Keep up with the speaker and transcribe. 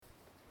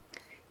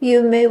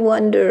You may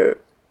wonder,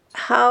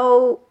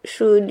 how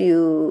should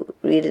you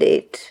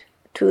relate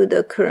to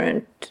the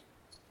current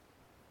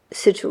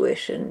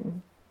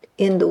situation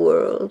in the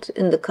world,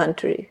 in the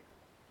country,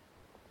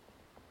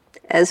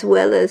 as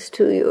well as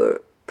to your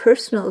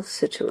personal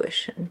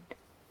situation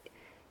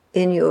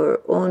in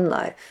your own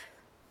life?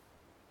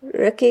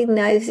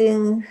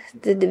 Recognizing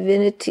the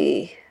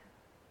divinity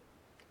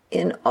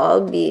in all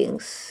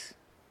beings,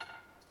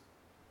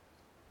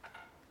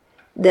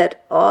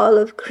 that all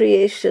of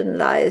creation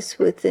lies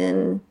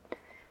within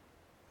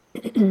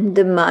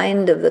the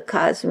mind of the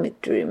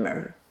cosmic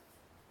dreamer,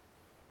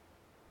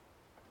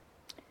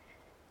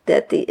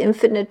 that the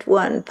Infinite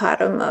One,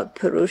 Parama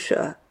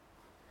Purusha,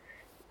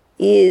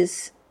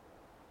 is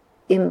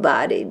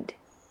embodied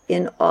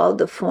in all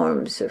the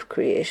forms of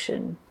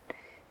creation,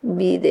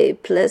 be they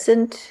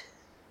pleasant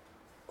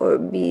or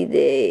be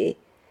they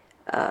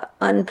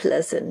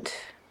unpleasant.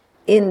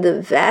 In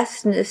the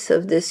vastness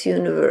of this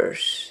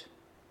universe,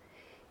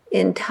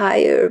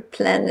 entire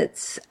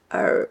planets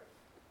are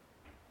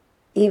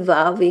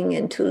evolving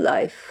into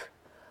life.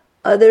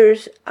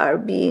 Others are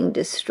being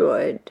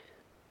destroyed.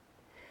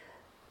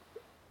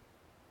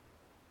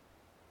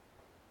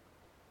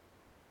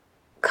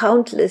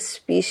 Countless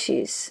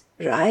species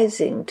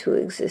rising to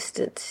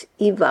existence,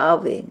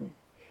 evolving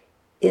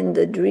in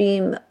the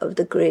dream of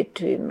the great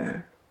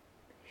dreamer,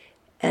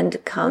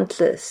 and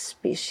countless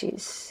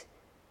species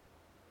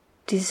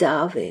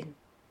dissolving.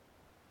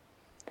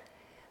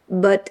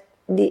 But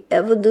the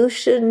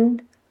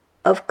evolution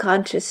of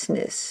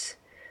consciousness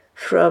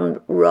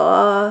from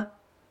raw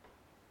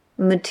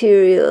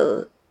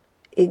material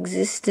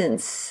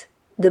existence,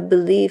 the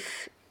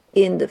belief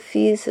in the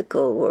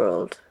physical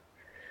world,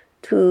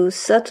 to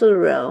subtle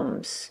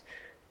realms,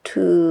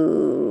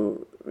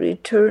 to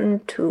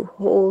return to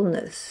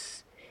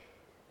wholeness,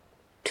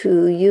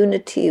 to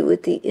unity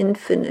with the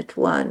Infinite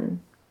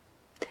One.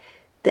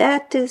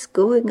 That is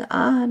going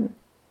on.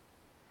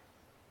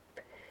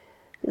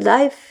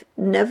 Life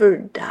never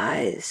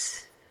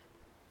dies.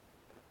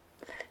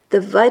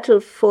 The vital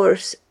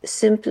force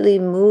simply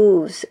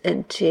moves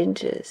and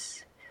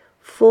changes.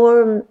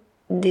 Form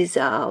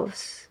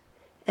dissolves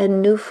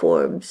and new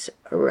forms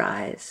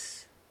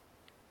arise.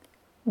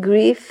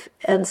 Grief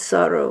and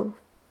sorrow,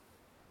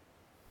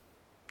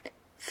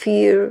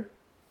 fear,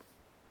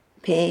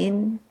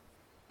 pain,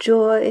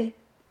 joy,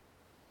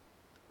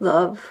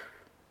 love,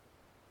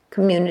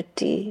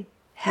 community,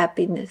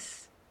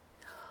 happiness.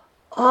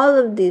 All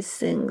of these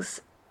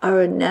things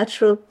are a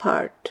natural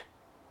part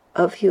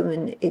of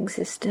human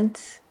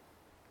existence.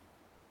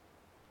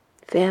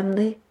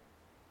 Family.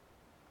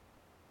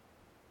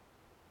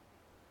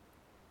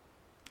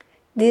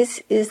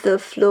 This is the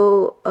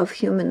flow of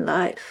human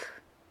life.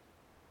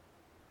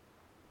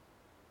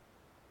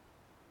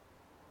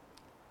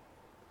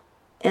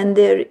 And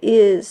there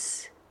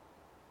is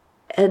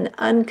an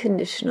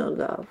unconditional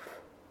love,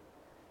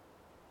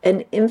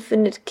 an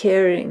infinite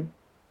caring,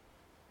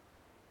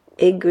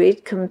 a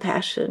great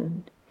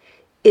compassion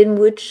in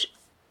which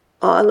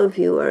all of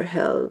you are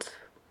held,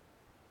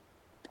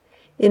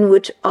 in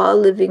which all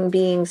living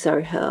beings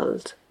are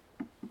held.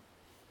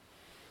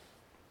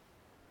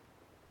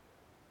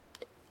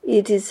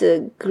 It is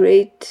a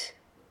great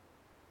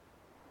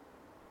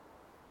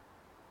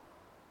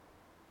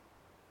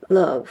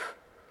love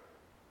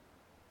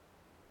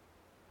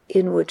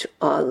in which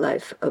all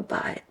life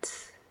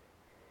abides.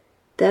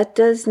 That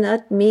does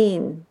not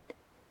mean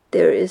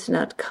there is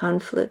not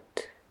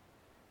conflict,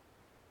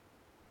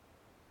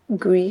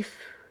 grief,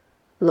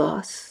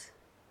 loss,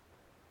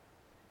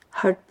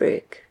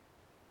 heartbreak,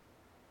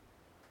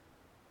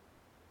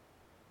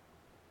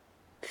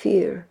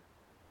 fear.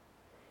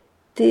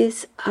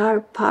 These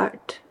are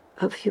part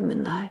of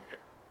human life.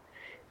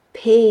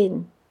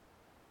 Pain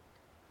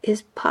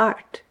is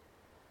part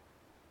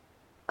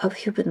of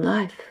human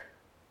life,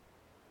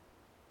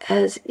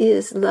 as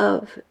is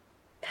love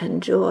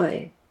and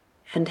joy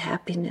and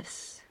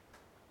happiness.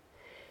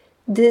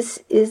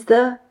 This is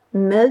the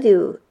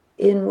milieu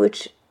in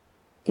which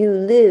you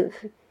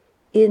live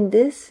in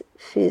this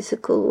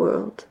physical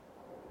world.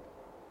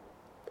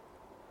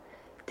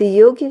 The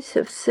yogis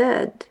have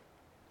said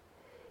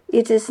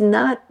it is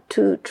not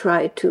to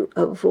try to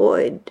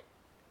avoid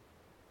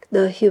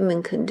the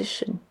human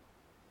condition,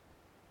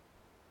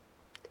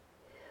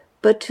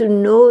 but to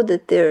know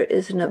that there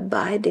is an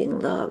abiding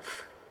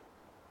love,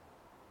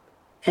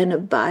 an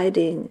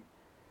abiding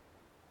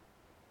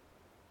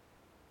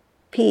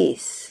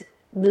peace,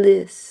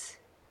 bliss,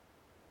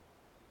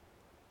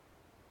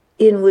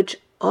 in which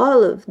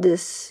all of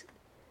this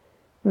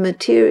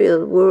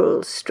material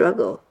world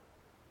struggle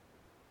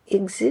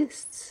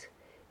exists,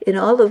 in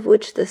all of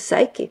which the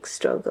psychic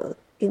struggle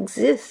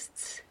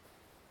exists.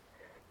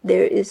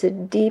 There is a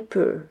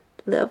deeper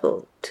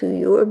level to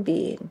your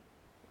being,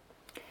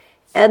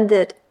 and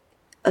that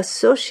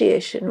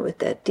association with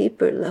that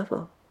deeper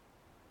level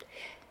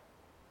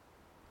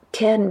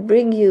can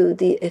bring you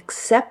the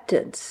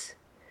acceptance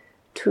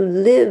to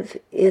live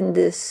in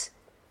this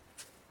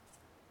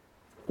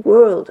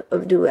world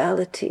of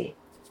duality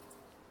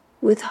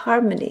with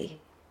harmony,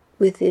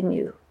 within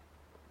you.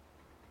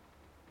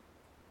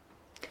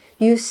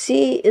 You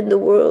see in the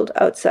world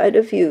outside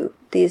of you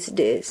these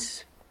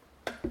days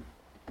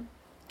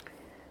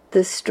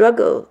the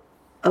struggle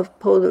of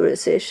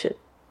polarization,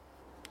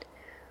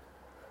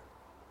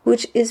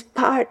 which is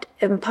part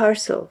and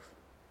parcel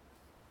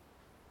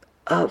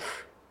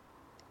of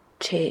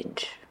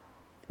change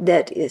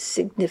that is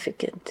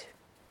significant.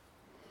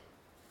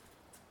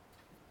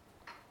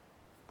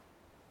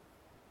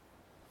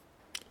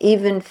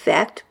 Even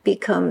fact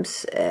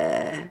becomes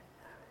an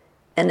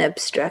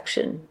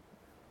abstraction,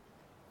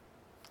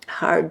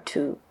 hard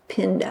to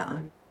pin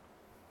down.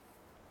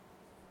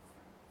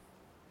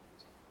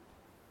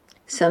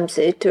 Some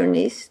say turn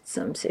east,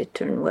 some say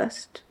turn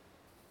west.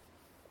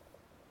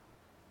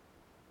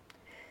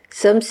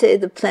 Some say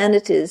the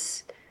planet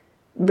is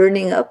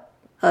burning up,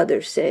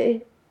 others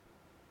say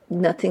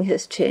nothing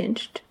has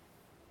changed.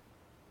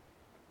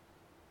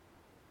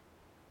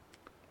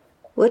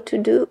 What to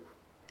do?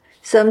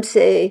 Some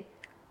say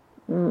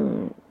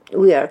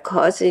we are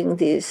causing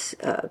these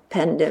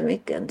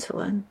pandemic and so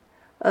on.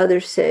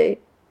 Others say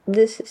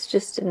this is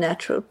just a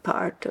natural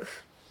part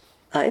of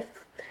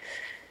life.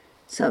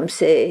 Some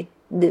say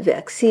the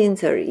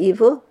vaccines are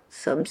evil.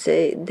 Some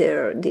say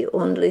they're the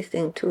only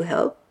thing to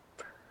help.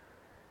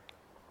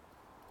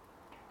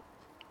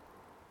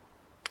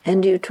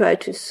 And you try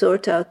to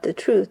sort out the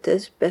truth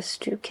as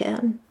best you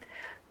can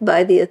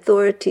by the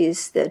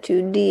authorities that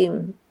you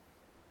deem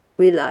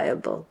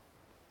reliable.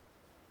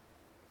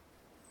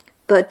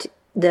 But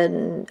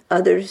then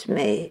others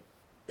may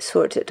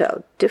sort it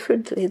out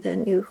differently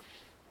than you,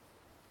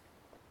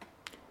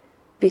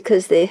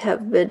 because they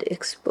have been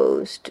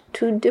exposed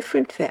to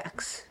different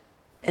facts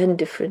and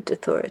different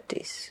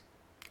authorities.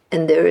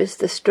 And there is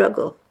the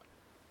struggle.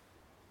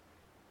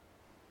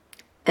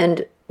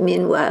 And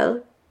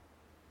meanwhile,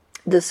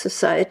 the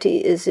society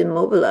is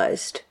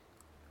immobilized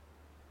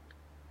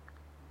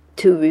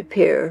to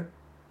repair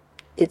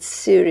its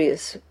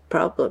serious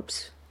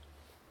problems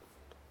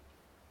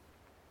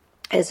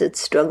as it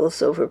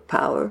struggles over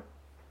power.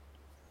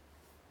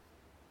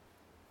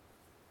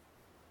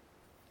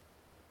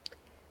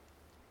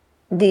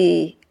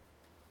 The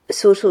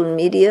social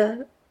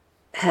media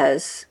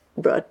has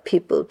brought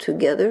people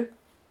together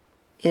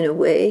in a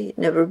way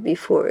never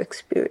before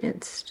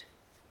experienced.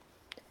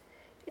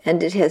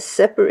 And it has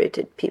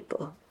separated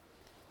people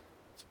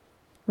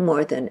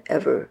more than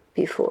ever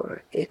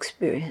before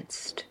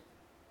experienced.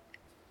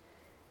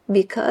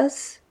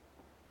 Because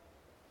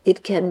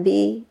it can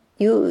be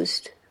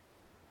used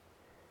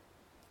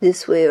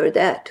this way or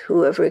that,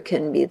 whoever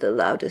can be the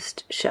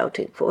loudest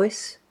shouting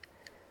voice,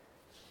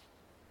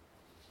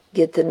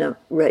 get the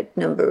right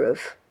number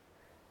of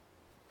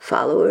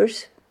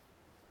followers,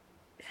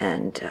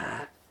 and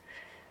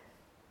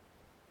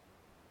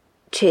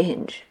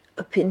change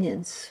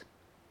opinions.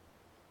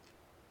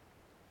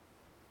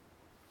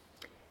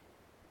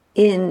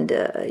 In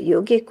the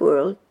yogic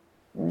world,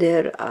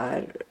 there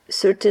are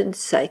certain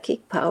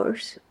psychic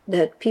powers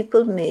that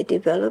people may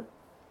develop,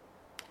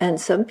 and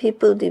some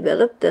people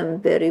develop them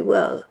very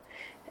well,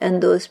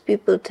 and those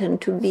people tend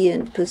to be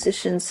in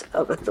positions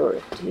of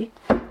authority,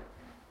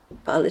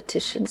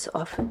 politicians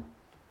often.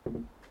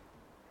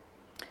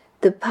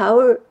 The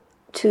power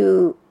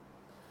to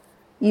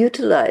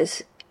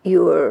utilize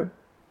your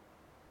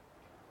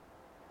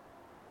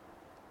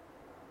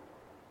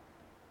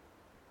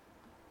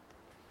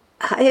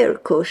higher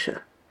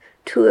kosha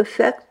to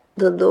affect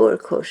the lower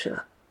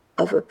kosha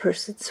of a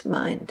person's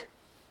mind.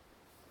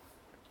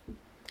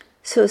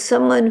 So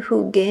someone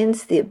who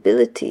gains the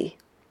ability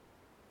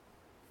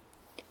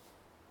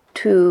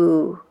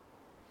to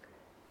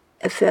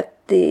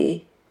affect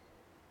the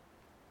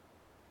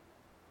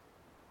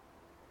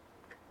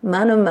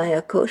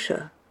manomaya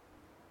kosha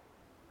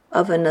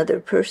of another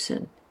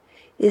person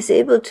is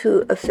able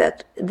to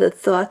affect the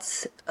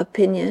thoughts,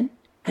 opinion,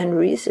 and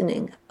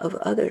reasoning of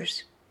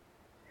others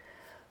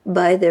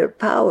by their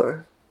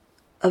power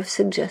of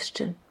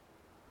suggestion.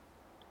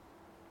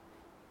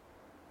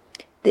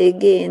 They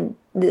gain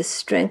this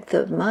strength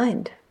of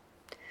mind,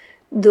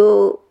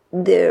 though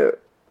there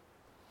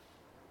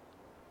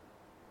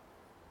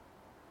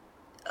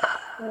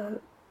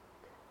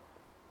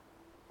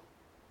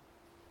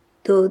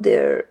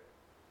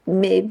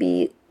may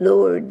be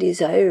lower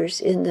desires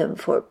in them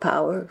for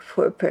power,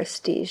 for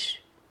prestige.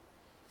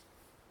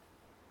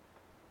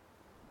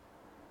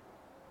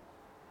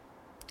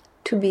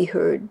 To be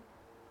heard.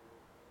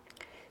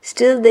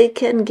 Still, they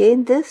can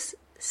gain this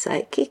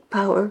psychic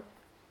power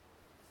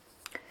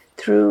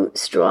through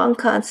strong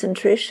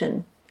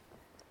concentration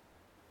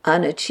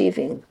on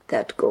achieving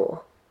that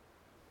goal.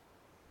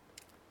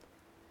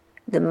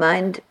 The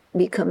mind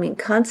becoming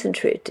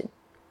concentrated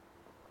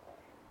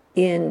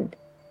in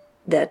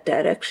that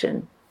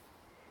direction,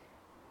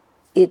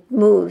 it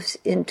moves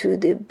into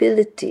the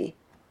ability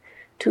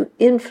to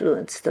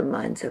influence the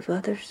minds of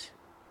others.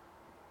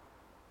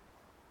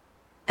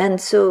 And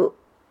so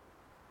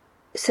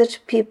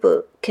such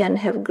people can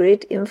have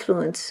great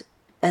influence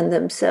and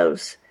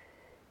themselves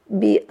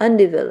be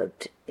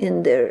undeveloped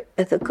in their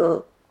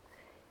ethical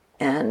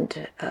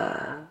and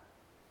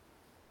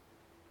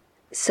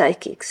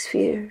psychic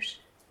spheres,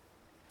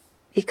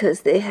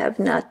 because they have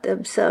not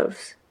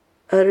themselves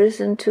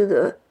arisen to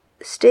the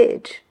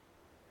stage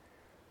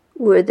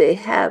where they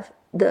have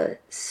the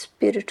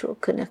spiritual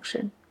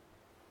connection.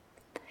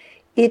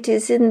 It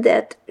is in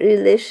that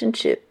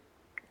relationship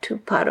to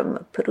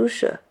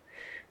Parampurusha,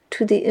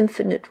 to the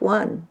Infinite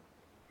One,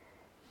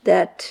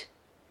 that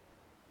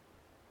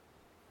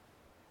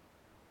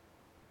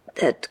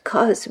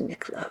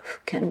cosmic love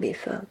can be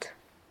felt.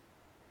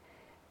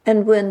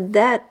 And when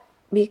that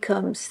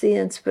becomes the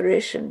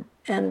inspiration,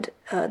 and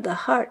the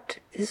heart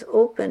is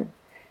open,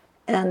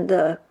 and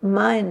the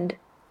mind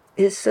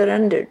is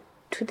surrendered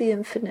to the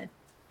infinite,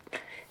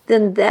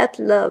 then that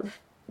love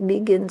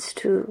begins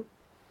to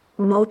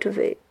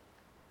motivate,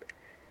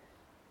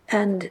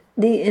 and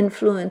the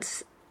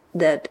influence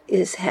that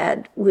is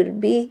had will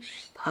be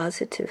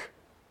positive.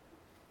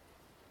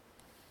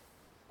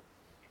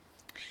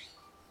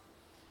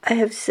 I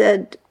have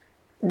said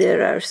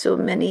there are so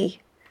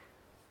many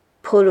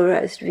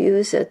polarized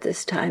views at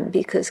this time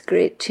because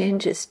great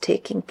change is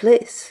taking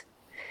place.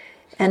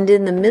 And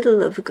in the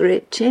middle of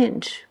great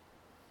change,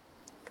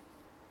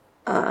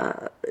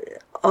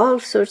 all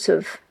sorts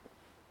of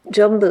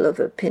jumble of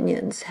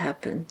opinions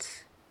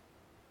happens,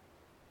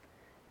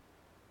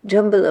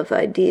 jumble of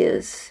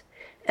ideas,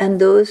 and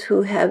those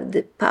who have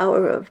the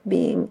power of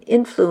being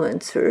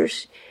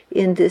influencers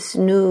in this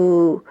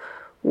new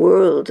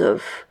world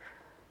of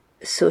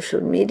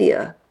social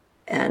media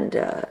and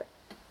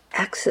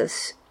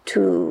access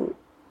to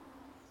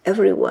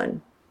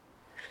everyone,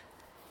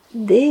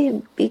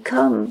 their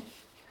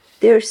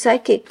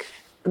psychic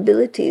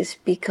abilities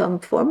become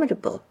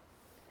formidable,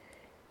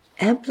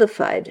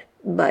 amplified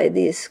by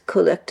these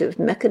collective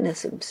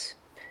mechanisms.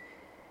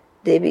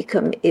 They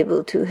become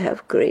able to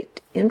have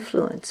great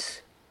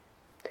influence,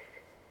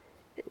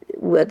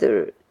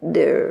 whether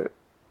their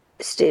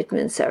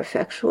statements are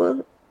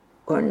factual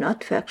or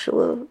not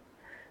factual.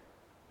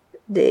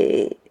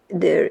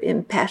 Their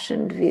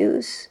impassioned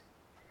views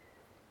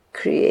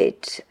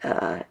create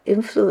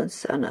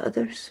influence on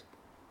others.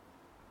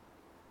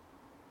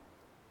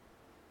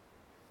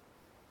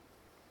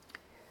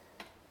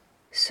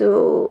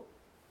 So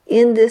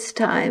in this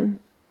time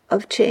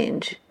of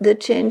change, the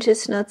change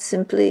is not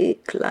simply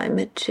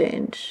climate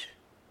change.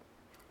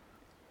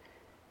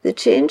 The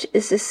change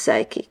is a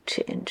psychic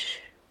change,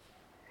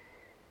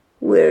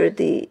 where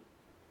the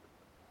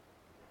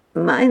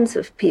minds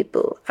of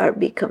people are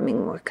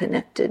becoming more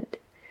connected.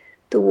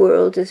 The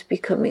world is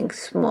becoming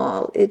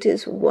small. It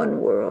is one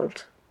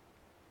world.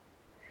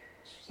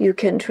 You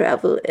can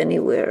travel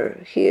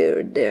anywhere,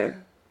 here,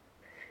 there.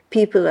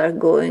 People are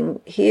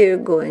going here,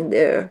 going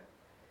there.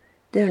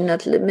 They're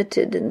not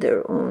limited in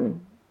their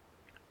own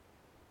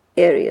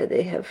area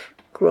they have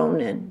grown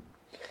in.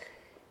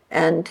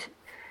 And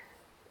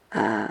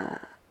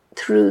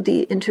through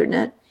the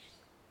internet,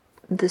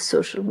 the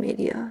social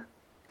media,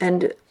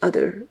 and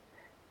other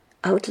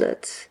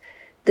outlets,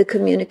 the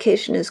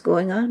communication is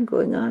going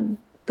on,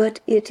 but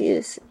it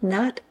is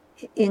not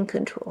in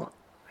control.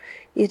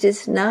 It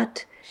is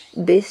not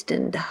based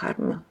in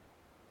dharma.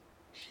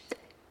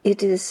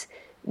 It is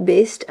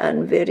based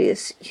on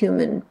various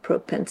human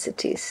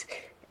propensities.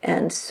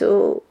 And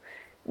so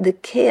the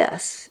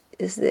chaos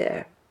is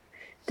there.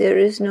 There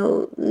is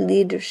no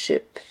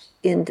leadership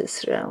in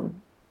this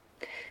realm.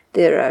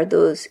 There are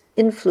those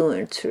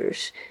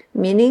influencers,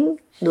 meaning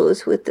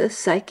those with the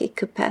psychic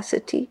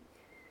capacity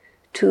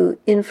to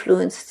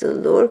influence the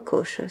lower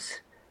koshas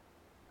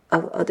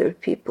of other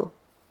people.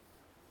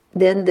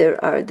 Then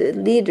there are the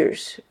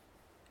leaders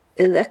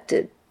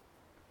elected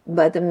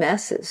by the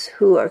masses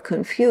who are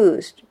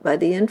confused by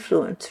the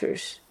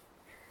influencers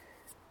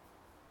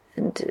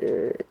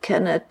and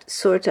cannot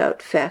sort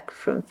out fact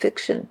from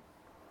fiction.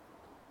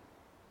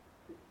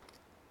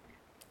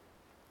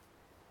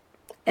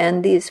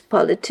 And these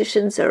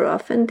politicians are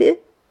often the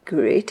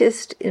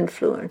greatest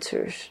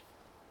influencers.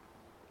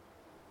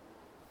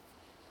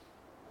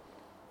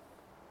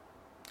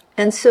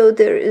 And so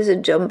there is a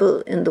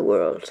jumble in the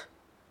world,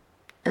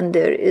 and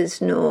there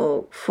is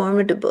no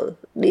formidable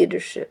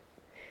leadership.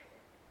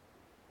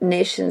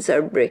 Nations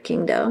are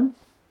breaking down.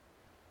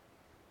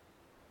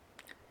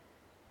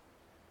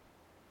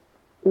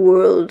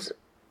 World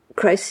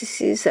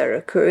crises are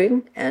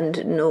occurring,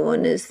 and no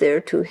one is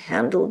there to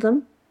handle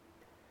them.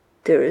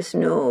 There is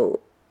no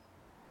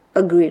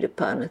agreed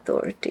upon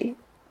authority.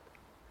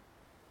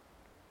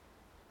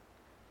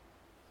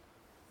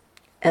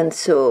 And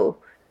so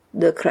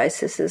the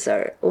crises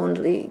are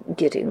only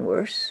getting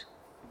worse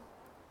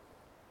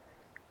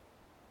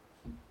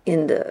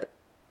in the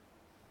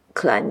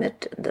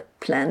climate, the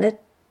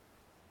planet,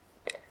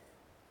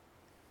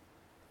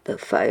 the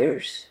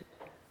fires,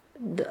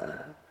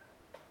 the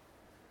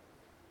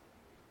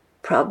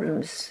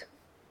problems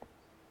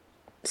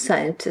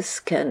scientists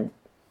can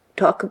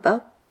talk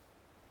about,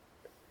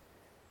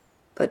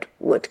 but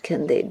what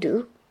can they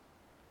do?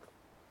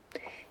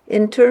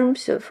 In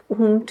terms of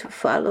whom to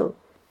follow,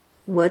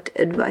 what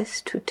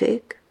advice to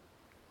take,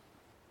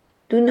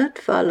 do not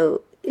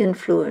follow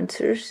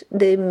influencers.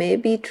 They may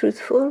be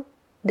truthful,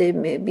 they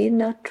may be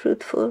not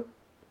truthful.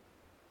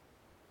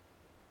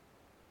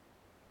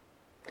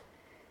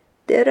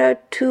 There are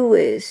two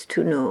ways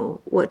to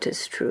know what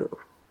is true.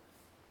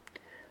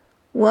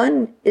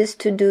 One is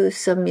to do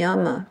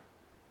samyama,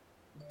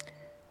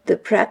 the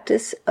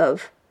practice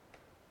of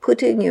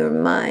putting your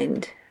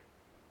mind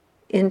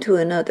into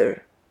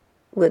another,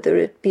 whether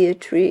it be a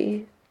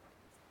tree,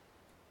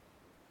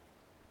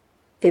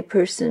 a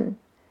person.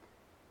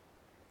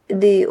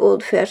 The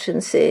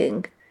old-fashioned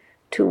saying,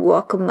 to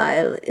walk a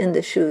mile in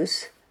the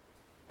shoes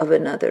of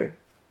another.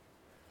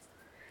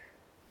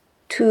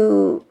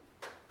 To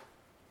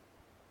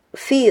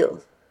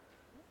feel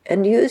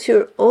and use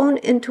your own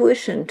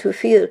intuition to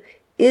feel,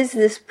 is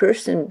this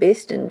person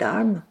based in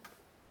Dharma?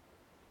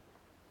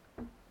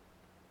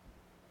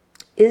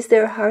 Is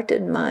their heart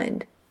and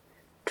mind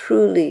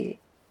truly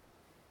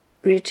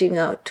reaching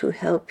out to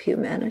help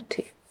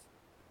humanity?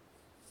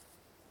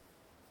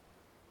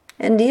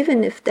 And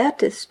even if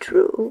that is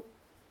true,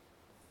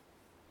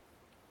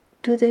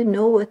 do they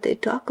know what they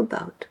talk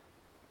about?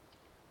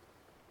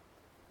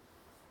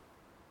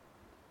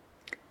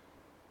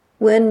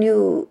 When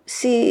you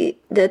see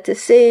that the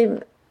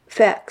same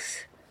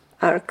facts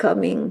are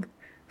coming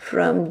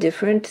from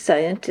different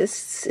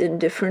scientists in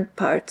different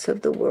parts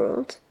of the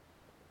world,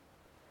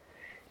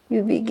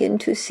 you begin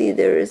to see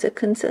there is a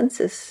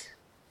consensus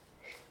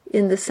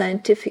in the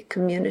scientific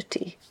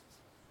community.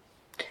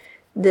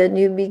 Then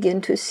you begin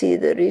to see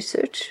the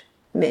research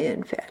may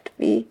in fact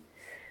be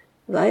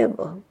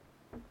viable.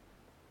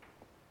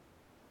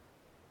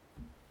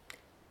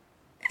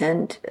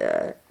 And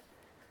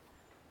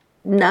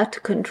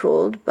not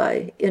controlled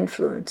by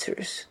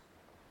influencers,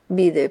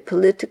 be they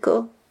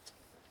political,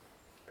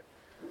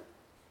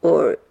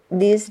 or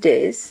these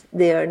days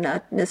they are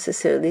not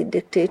necessarily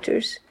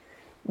dictators,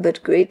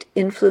 but great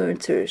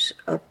influencers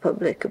of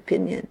public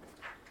opinion.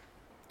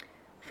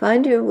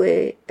 Find your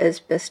way as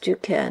best you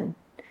can,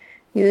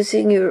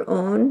 using your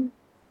own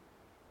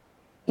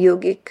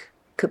yogic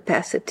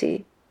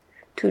capacity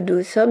to do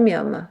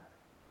samyama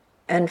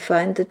and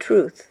find the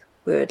truth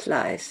where it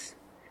lies,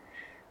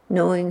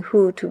 knowing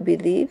who to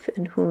believe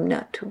and whom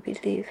not to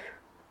believe.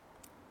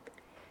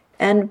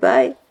 And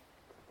by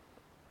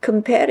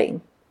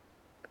comparing,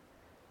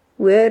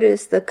 where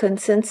is the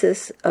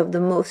consensus of the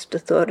most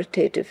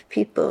authoritative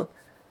people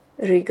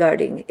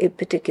regarding a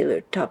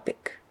particular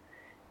topic?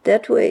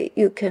 That way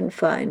you can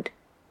find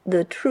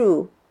the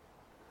true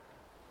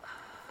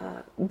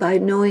by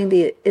knowing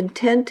the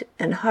intent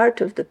and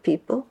heart of the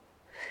people,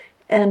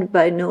 and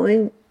by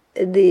knowing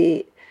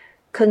the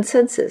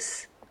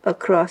consensus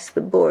across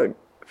the board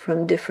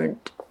from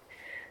different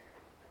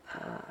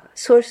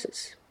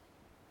sources,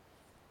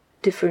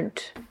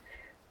 different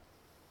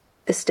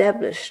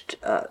established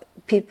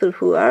people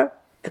who are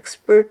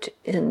expert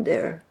in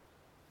their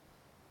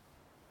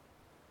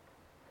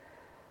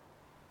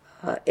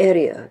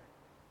area.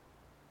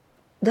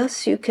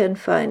 Thus you can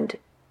find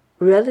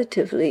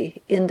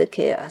relatively in the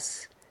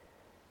chaos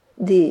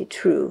the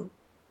true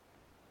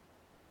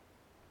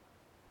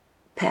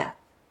path.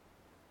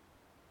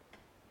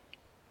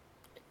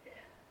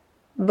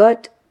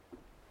 But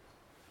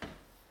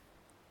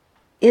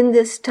in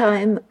this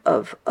time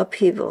of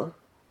upheaval,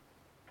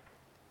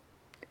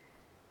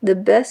 the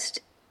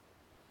best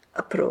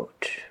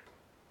approach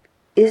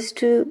is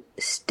to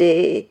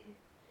stay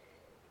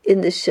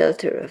in the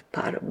shelter of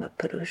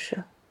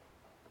Paramapurusha,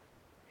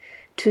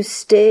 to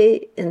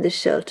stay in the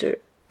shelter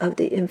of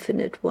the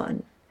Infinite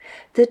One.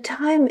 The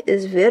time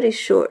is very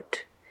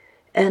short,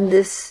 and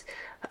this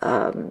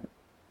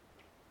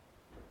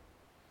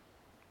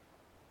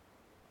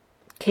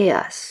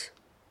chaos,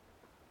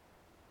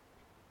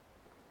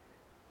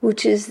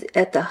 which is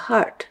at the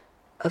heart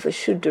of a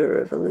Shuddha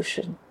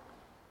revolution.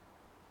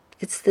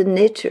 It's the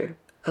nature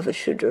of a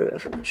Shuddha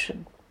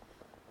revolution.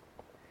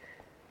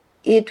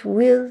 It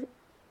will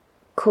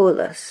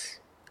coalesce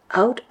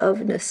out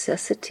of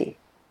necessity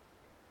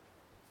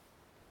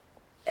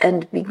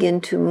and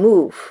begin to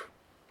move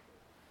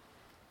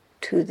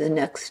to the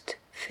next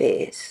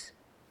phase.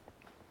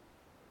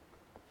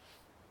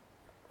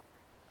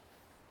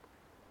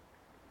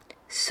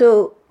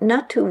 So,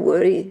 not to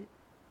worry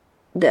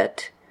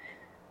that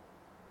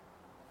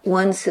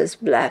one says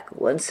black,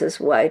 one says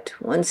white,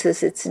 one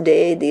says it's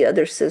day, the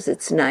other says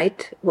it's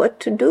night. What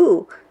to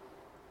do?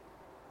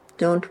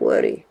 Don't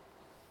worry.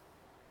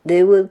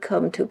 They will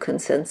come to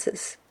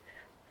consensus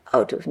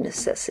out of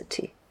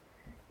necessity.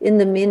 In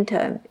the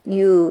meantime,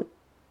 you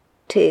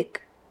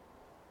take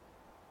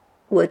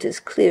what is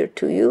clear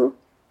to you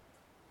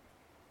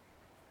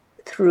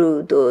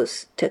through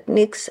those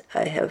techniques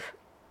I have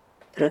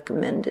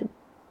recommended,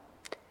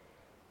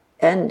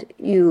 and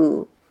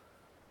you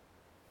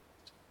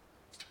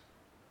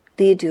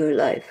lead your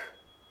life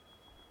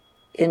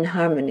in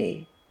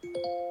harmony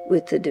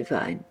with the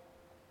divine,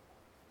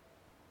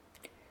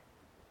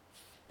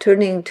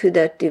 turning to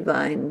that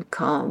divine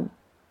calm,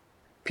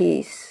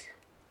 peace,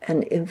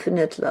 and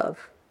infinite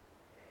love,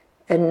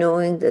 and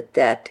knowing that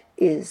that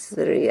is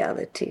the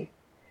reality.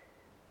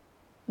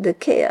 the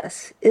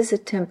chaos is a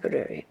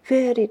temporary,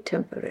 very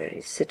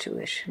temporary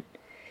situation.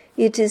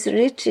 It is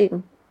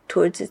reaching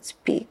towards its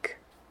peak.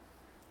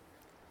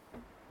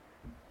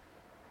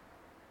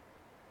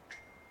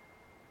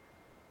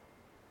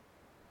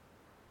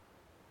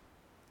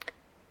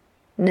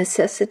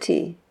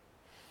 Necessity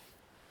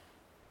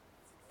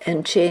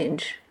and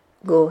change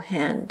go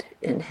hand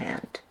in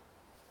hand.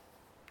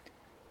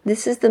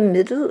 This is the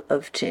middle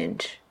of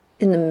change.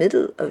 In the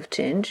middle of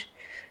change,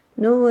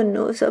 no one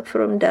knows up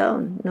from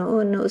down. No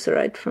one knows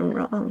right from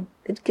wrong.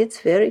 It gets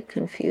very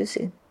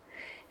confusing.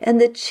 And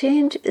the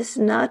change is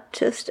not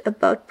just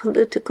about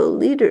political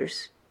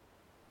leaders.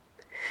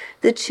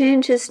 The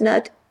change is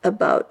not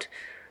about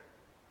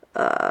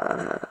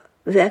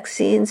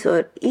vaccines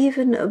or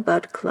even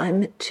about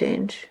climate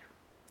change.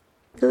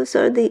 Those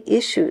are the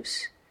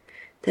issues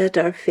that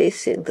are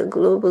facing, the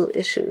global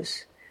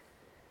issues.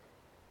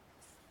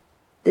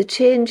 The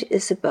change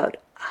is about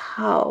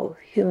how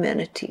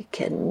humanity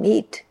can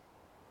meet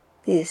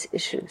these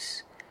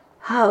issues,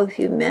 how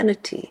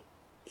humanity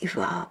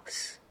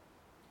evolves.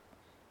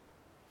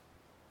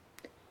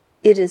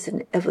 It is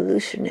an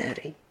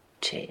evolutionary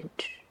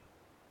change.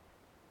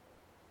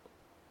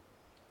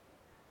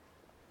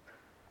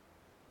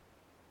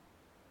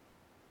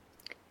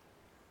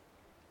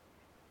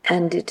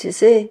 And it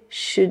is a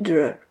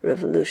Shudra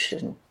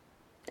revolution.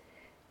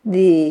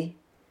 The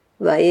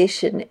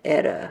Vaishyan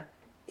era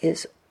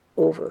is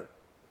over.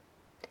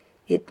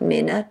 It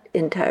may not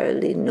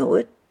entirely know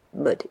it,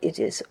 but it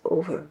is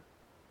over.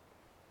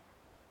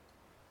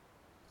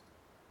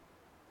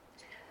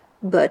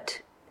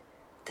 But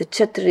the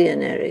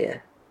Kshatriyan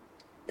area,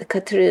 the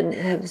Kshatriyan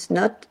has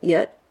not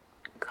yet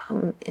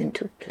come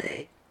into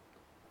play.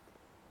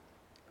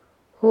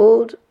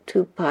 Hold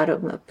to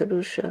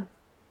Paramapurusha,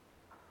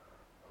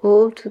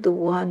 hold to the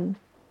one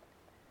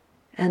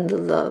and the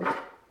love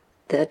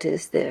that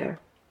is there.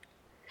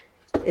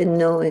 In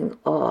knowing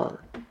all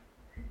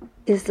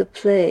is the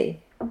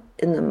play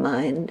in the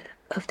mind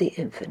of the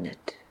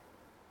infinite.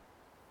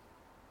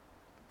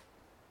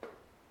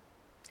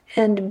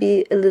 And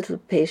be a little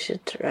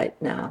patient right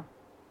now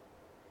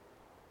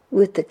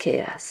with the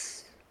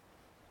chaos.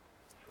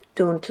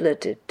 Don't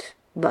let it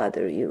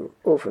bother you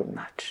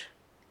overmuch.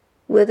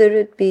 Whether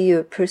it be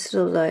your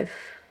personal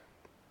life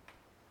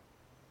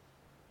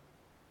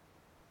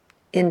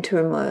in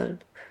turmoil,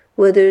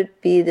 whether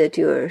it be that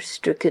you are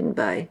stricken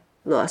by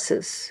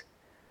losses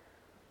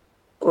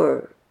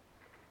or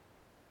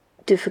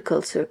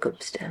difficult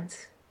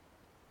circumstance,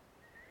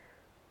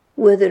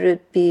 whether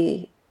it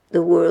be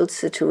the world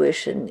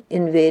situation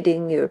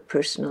invading your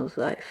personal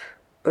life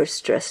or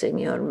stressing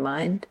your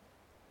mind,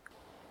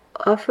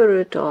 offer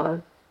it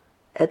all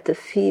at the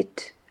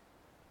feet,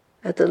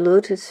 at the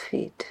lotus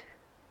feet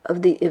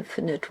of the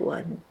Infinite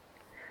One,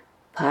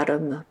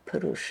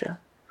 Paramapurusha,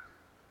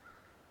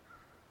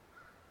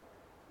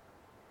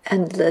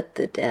 and let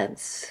the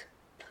dance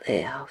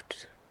play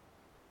out.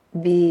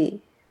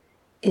 Be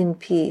in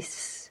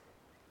peace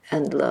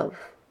and love,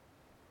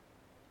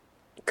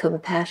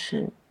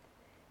 compassion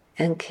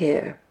and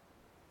care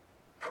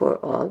for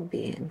all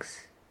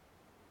beings.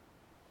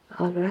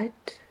 All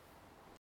right?